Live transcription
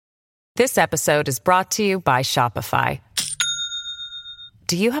This episode is brought to you by Shopify.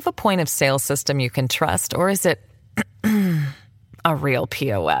 Do you have a point of sale system you can trust, or is it a real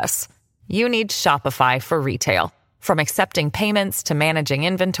POS? You need Shopify for retail. From accepting payments to managing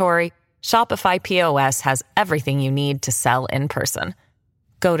inventory, Shopify POS has everything you need to sell in person.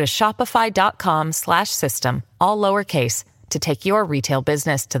 Go to shopify.com/system, all lowercase, to take your retail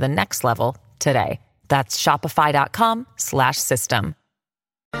business to the next level today. That's shopify.com/system.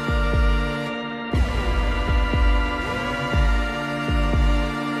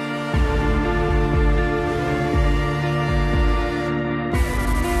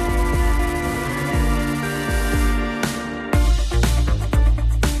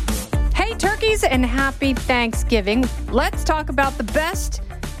 And happy Thanksgiving. Let's talk about the best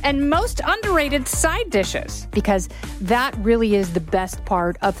and most underrated side dishes, because that really is the best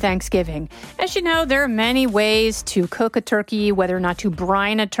part of Thanksgiving. As you know, there are many ways to cook a turkey, whether or not to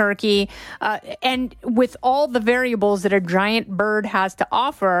brine a turkey, and with all the variables that a giant bird has to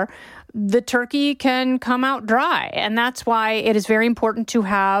offer, the turkey can come out dry. And that's why it is very important to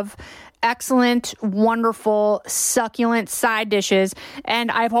have excellent, wonderful, succulent side dishes. And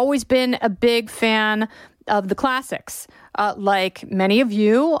I've always been a big fan of the classics. Like many of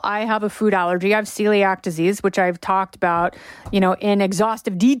you, I have a food allergy. I have celiac disease, which I've talked about, in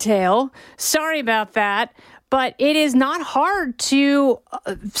exhaustive detail. Sorry about that. But it is not hard to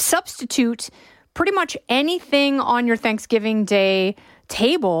substitute pretty much anything on your Thanksgiving Day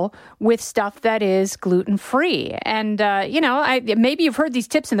table with stuff that is gluten-free. And maybe you've heard these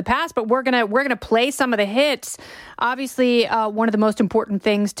tips in the past, but we're gonna play some of the hits. Obviously, one of the most important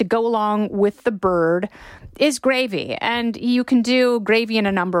things to go along with the bird is gravy. And you can do gravy in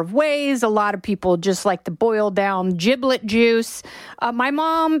a number of ways. A lot of people just like to boil down giblet juice. My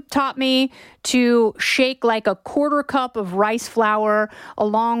mom taught me to shake like a quarter cup of rice flour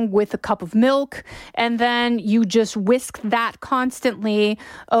along with a cup of milk. And then you just whisk that constantly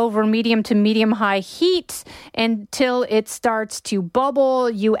over medium to medium high heat until it starts to bubble.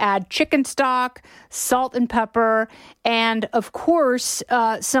 You add chicken stock, salt and pepper, and of course,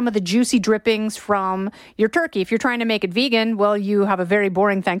 some of the juicy drippings from your turkey. If you're trying to make it vegan, well, you have a very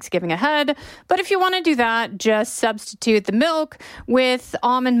boring Thanksgiving ahead. But if you want to do that, just substitute the milk with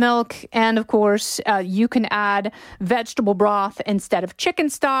almond milk. And of course, you can add vegetable broth instead of chicken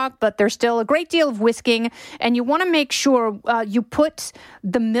stock, but there's still a great deal of whisking. And you want to make sure you put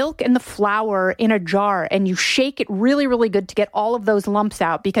the milk and the flour in a jar and you shake it really, really good to get all of those lumps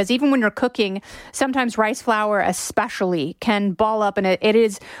out. Because even when you're cooking, sometimes rice flour especially can ball up, and it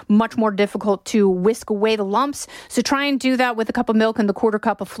is much more difficult to whisk away the lumps. So try and do that with a cup of milk and the quarter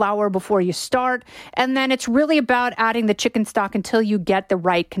cup of flour before you start. And then it's really about adding the chicken stock until you get the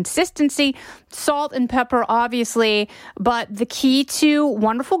right consistency. Salt and pepper, obviously, but the key to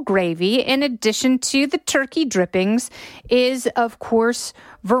wonderful gravy, in addition to the turkey drippings, is, of course,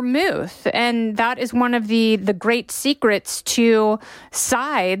 vermouth. And that is one of the great secrets to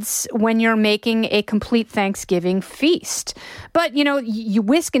sides when you're making a complete Thanksgiving feast. But, you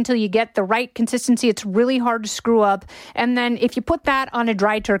whisk until you get the right consistency. It's really hard to screw up. And then if you put that on a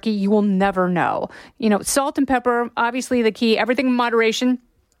dry turkey, you will never know. Salt and pepper, obviously the key, everything in moderation.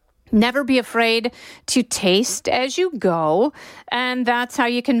 Never be afraid to taste as you go. And that's how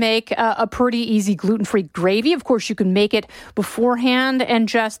you can make a pretty easy gluten-free gravy. Of course, you can make it beforehand and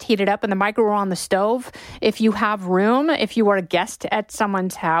just heat it up in the micro or on the stove if you have room, if you are a guest at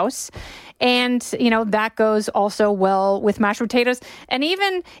someone's house. And, that goes also well with mashed potatoes. And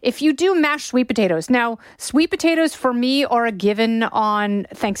even if you do mashed sweet potatoes. Now, sweet potatoes for me are a given on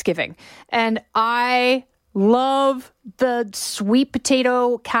Thanksgiving. And I love the sweet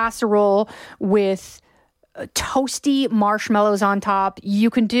potato casserole with toasty marshmallows on top. You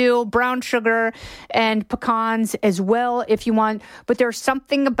can do brown sugar and pecans as well if you want, but there's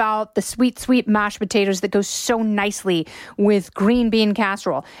something about the sweet mashed potatoes that goes so nicely with green bean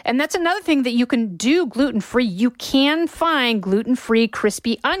casserole. And that's another thing that you can do gluten-free. You can find gluten-free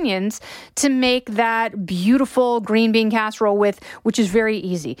crispy onions to make that beautiful green bean casserole with, which is very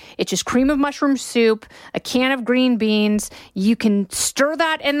easy. It's just cream of mushroom soup, a can of green beans. You can stir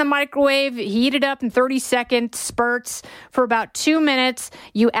that in the microwave, heat it up in 30 seconds, spurts for about 2 minutes.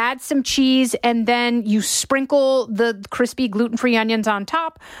 You add some cheese and then you sprinkle the crispy gluten-free onions on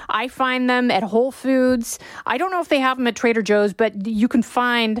top. I find them at Whole Foods. I don't know if they have them at Trader Joe's, but you can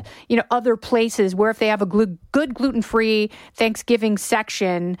find, other places where if they have a good gluten-free Thanksgiving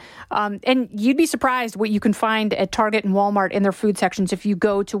section, and you'd be surprised what you can find at Target and Walmart in their food sections if you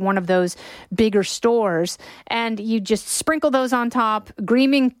go to one of those bigger stores, and you just sprinkle those on top.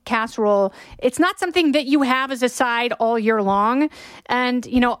 Green bean casserole, it's not something that you have as a side all year long. And,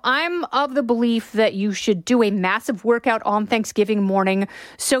 I'm of the belief that you should do a massive workout on Thanksgiving morning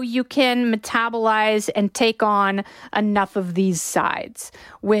so you can metabolize and take on enough of these sides,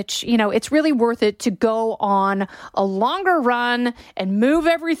 which, it's really worth it to go on a longer run and move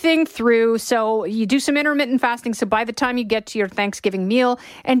everything through. So you do some intermittent fasting. So by the time you get to your Thanksgiving meal,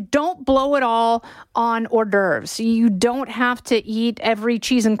 and don't blow it all on hors d'oeuvres. You don't have to eat every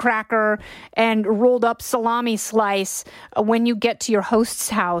cheese and cracker and rolled up salami slice when you get to your host's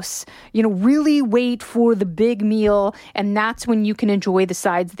house. Really wait for the big meal, and that's when you can enjoy the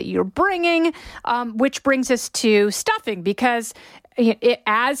sides that you're bringing, which brings us to stuffing, because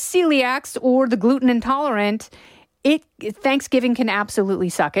as celiacs or the gluten intolerant, Thanksgiving can absolutely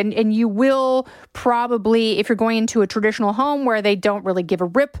suck. And you will probably, if you're going into a traditional home where they don't really give a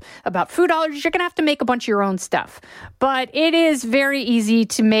rip about food allergies, you're going to have to make a bunch of your own stuff. But it is very easy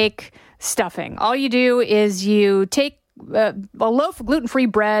to make stuffing. All you do is you take a loaf of gluten-free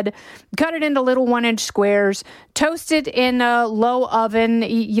bread, cut it into little 1-inch squares, toast it in a low oven.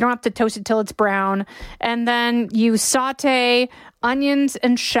 You don't have to toast it till it's brown. And then you saute onions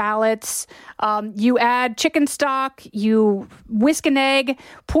and shallots. You add chicken stock, you whisk an egg,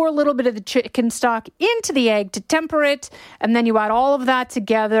 pour a little bit of the chicken stock into the egg to temper it, and then you add all of that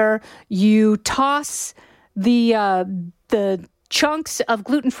together. You toss the chunks of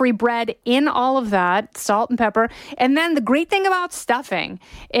gluten-free bread in all of that, salt and pepper. And then the great thing about stuffing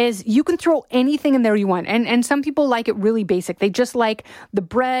is you can throw anything in there you want. And some people like it really basic. They just like the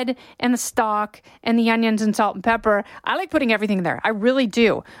bread and the stock and the onions and salt and pepper. I like putting everything in there. I really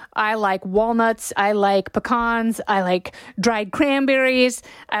do. I like walnuts. I like pecans. I like dried cranberries.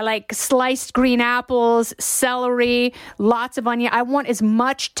 I like sliced green apples, celery, lots of onion. I want as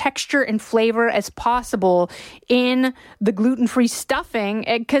much texture and flavor as possible in the gluten-free stuffing,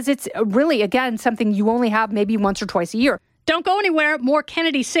 because it's really, again, something you only have maybe once or twice a year. Don't go anywhere. More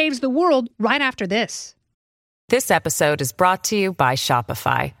Kennedy Saves the World right after this. This episode is brought to you by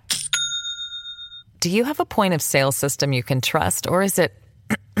Shopify. Do you have a point of sale system you can trust, or is it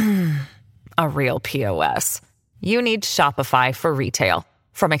a real POS? You need Shopify for retail.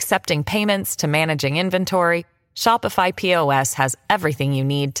 From accepting payments to managing inventory, Shopify POS has everything you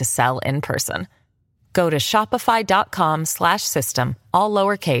need to sell in person. Go to shopify.com/system, all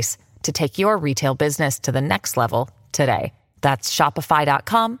lowercase, to take your retail business to the next level today. That's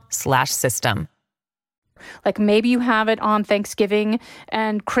shopify.com/system. Like maybe you have it on Thanksgiving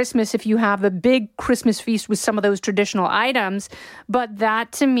and Christmas if you have a big Christmas feast with some of those traditional items. But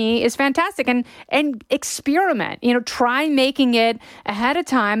that to me is fantastic. And experiment, try making it ahead of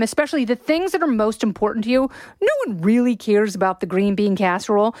time, especially the things that are most important to you. No one really cares about the green bean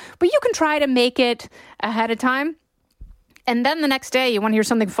casserole, but you can try to make it ahead of time. And then the next day you want to hear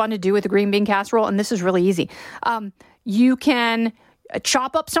something fun to do with the green bean casserole. And this is really easy. You can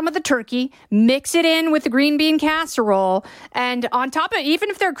chop up some of the turkey, mix it in with the green bean casserole, and on top of it, even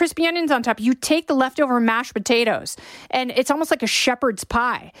if there are crispy onions on top, you take the leftover mashed potatoes, and it's almost like a shepherd's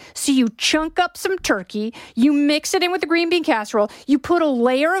pie. So you chunk up some turkey, you mix it in with the green bean casserole, you put a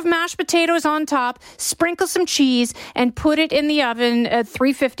layer of mashed potatoes on top, sprinkle some cheese, and put it in the oven at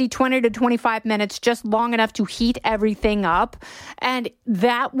 350, 20 to 25 minutes, just long enough to heat everything up. And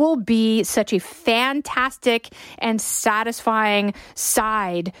that will be such a fantastic and satisfying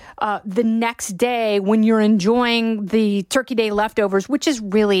side the next day when you're enjoying the Turkey Day leftovers, which is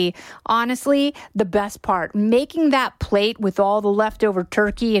really, honestly, the best part. Making that plate with all the leftover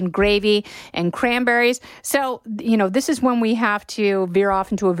turkey and gravy and cranberries. So, this is when we have to veer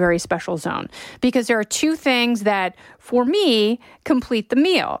off into a very special zone, because there are two things that, for me, complete the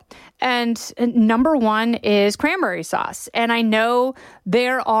meal. And number one is cranberry sauce. And I know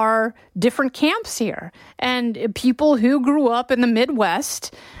there are different camps here. And people who grew up in the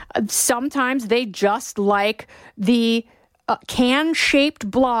Midwest, sometimes they just like the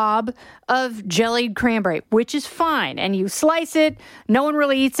can-shaped blob of jellied cranberry, which is fine. And you slice it, no one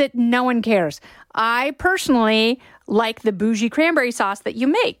really eats it, no one cares. I personally like the bougie cranberry sauce that you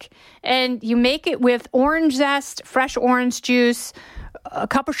make. And you make it with orange zest, fresh orange juice, a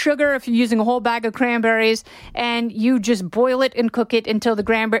cup of sugar if you're using a whole bag of cranberries, and you just boil it and cook it until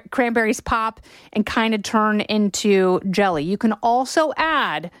the cranberries pop and kind of turn into jelly. You can also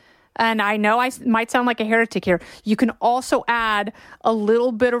add, and I know I might sound like a heretic here, you can also add a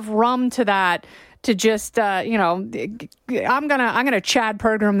little bit of rum to that to just, I'm gonna Chad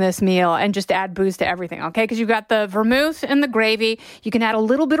Pergram this meal and just add booze to everything, okay? Because you've got the vermouth and the gravy. You can add a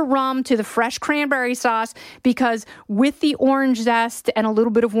little bit of rum to the fresh cranberry sauce, because with the orange zest and a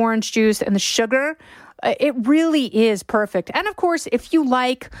little bit of orange juice and the sugar, it really is perfect. And of course, if you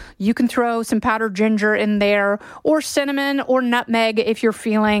like, you can throw some powdered ginger in there, or cinnamon or nutmeg if you're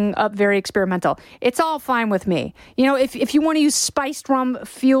feeling very experimental. It's all fine with me. If you want to use spiced rum,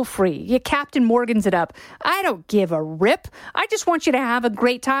 feel free. You Captain Morgan's it up. I don't give a rip. I just want you to have a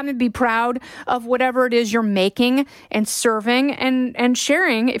great time and be proud of whatever it is you're making and serving and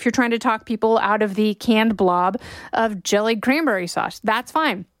sharing if you're trying to talk people out of the canned blob of jellied cranberry sauce. That's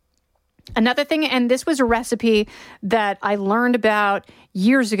fine. Another thing, and this was a recipe that I learned about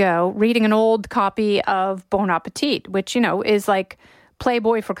years ago, reading an old copy of Bon Appetit, which, is like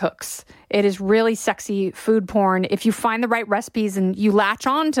Playboy for cooks. It is really sexy food porn if you find the right recipes and you latch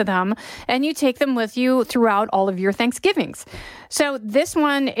on to them and you take them with you throughout all of your Thanksgivings. So this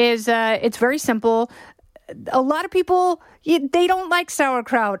one is, it's very simple. A lot of people, they don't like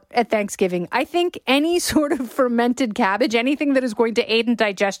sauerkraut at Thanksgiving. I think any sort of fermented cabbage, anything that is going to aid in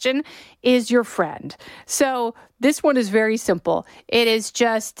digestion, is your friend. So this one is very simple. It is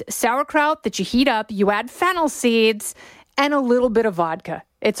just sauerkraut that you heat up, you add fennel seeds, and a little bit of vodka.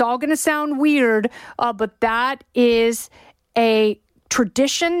 It's all going to sound weird, but that is a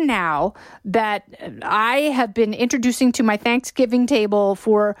tradition now that I have been introducing to my Thanksgiving table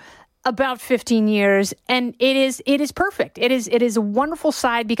for about 15 years, and it is perfect. It is a wonderful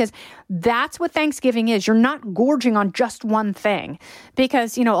side, because that's what Thanksgiving is. You're not gorging on just one thing,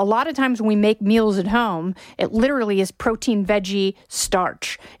 because a lot of times when we make meals at home, it literally is protein, veggie,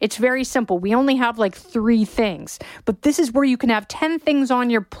 starch. It's very simple. We only have like 3 things, but this is where you can have 10 things on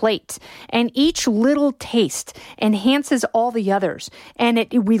your plate, and each little taste enhances all the others. And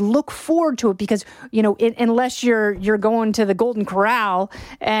we look forward to it, because unless you're going to the Golden Corral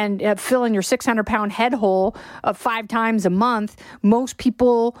and filling your 600-pound head hole 5 times a month, most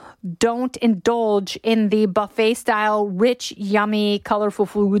people don't indulge in the buffet-style, rich, yummy, colorful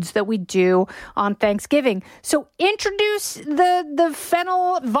foods that we do on Thanksgiving. So introduce the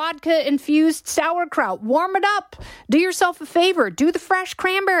fennel vodka-infused sauerkraut. Warm it up. Do yourself a favor. Do the fresh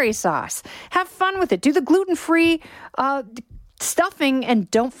cranberry sauce. Have fun with it. Do the gluten-free stuffing, and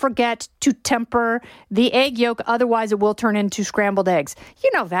don't forget to temper the egg yolk, otherwise it will turn into scrambled eggs.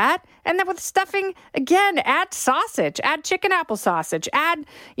 You know that. And then with stuffing, again, add sausage, add chicken apple sausage, add,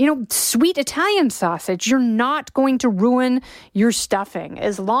 sweet Italian sausage. You're not going to ruin your stuffing.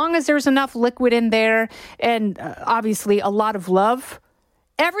 As long as there's enough liquid in there and obviously a lot of love,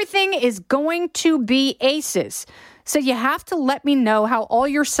 everything is going to be aces. So you have to let me know how all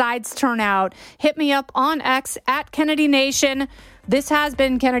your sides turn out. Hit me up on X at Kennedy Nation. This has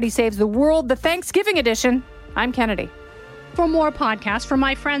been Kennedy Saves the World, the Thanksgiving edition. I'm Kennedy. For more podcasts from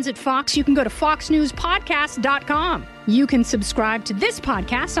my friends at Fox, you can go to foxnewspodcast.com. You can subscribe to this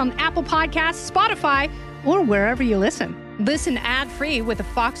podcast on Apple Podcasts, Spotify, or wherever you listen. Listen ad-free with a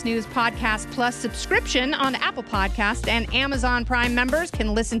Fox News Podcast Plus subscription on Apple Podcasts, and Amazon Prime members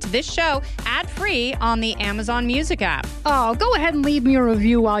can listen to this show ad-free on the Amazon Music app. Oh, go ahead and leave me a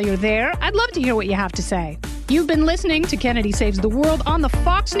review while you're there. I'd love to hear what you have to say. You've been listening to Kennedy Saves the World on the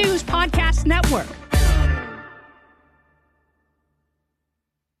Fox News Podcast Network.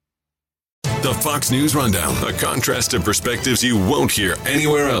 The Fox News Rundown, a contrast of perspectives you won't hear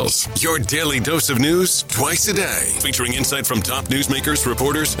anywhere else. Your daily dose of news twice a day, featuring insight from top newsmakers,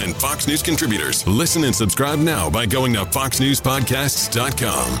 reporters, and Fox News contributors. Listen and subscribe now by going to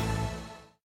foxnewspodcasts.com.